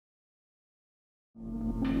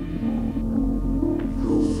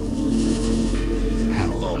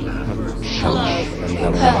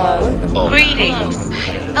Hello. Greetings.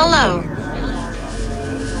 Hello.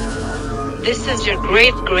 This is your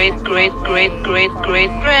great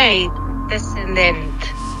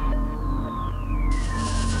descendant.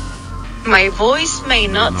 My voice may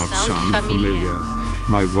not sound familiar.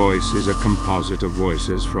 My voice is a composite of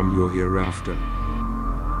voices from your hereafter.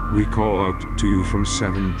 We call out to you from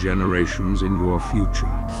 7 generations in your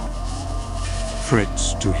future.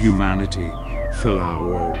 Threats to humanity fill our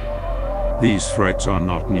world. These threats are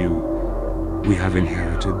not new. We have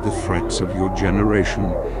inherited the threats of your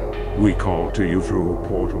generation. We call to you through a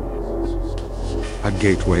portal, a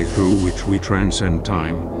gateway through which we transcend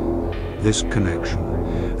time. This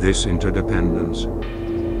connection, this interdependence,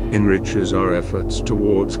 enriches our efforts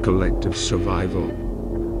towards collective survival.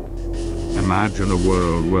 Imagine a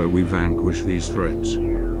world where we vanquish these threats.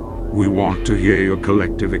 We want to hear your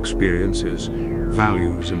collective experiences,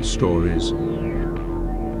 values, and stories.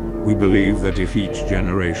 We believe that if each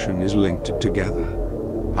generation is linked together,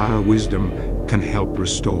 our wisdom can help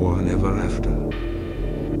restore an ever after.